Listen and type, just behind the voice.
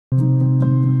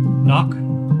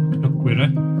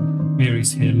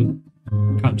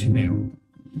County Mayo,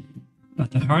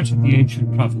 at the heart of the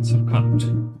ancient province of Connaught.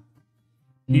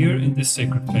 Here in this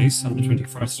sacred place on the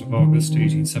 21st of August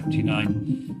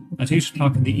 1879, at 8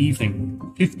 o'clock in the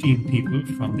evening, 15 people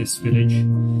from this village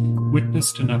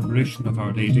witnessed an apparition of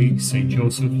Our Lady, St.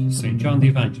 Joseph, St. John the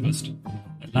Evangelist,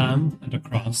 a lamb and a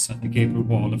cross at the gable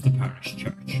wall of the parish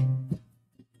church.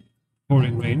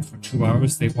 Pouring rain for 2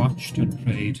 hours, they watched and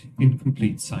prayed in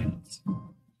complete silence.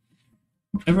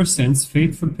 Ever since,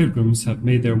 faithful pilgrims have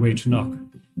made their way to Knock,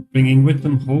 bringing with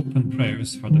them hope and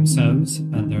prayers for themselves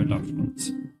and their loved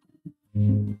ones.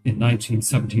 In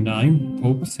 1979,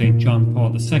 Pope St. John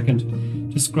Paul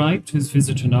II described his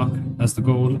visit to Knock as the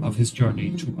goal of his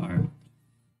journey to Ireland.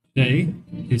 Today,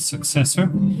 his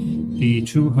successor, the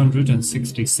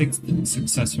 266th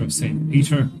successor of St.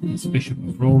 Peter as Bishop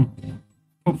of Rome,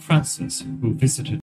 Pope Francis, who visited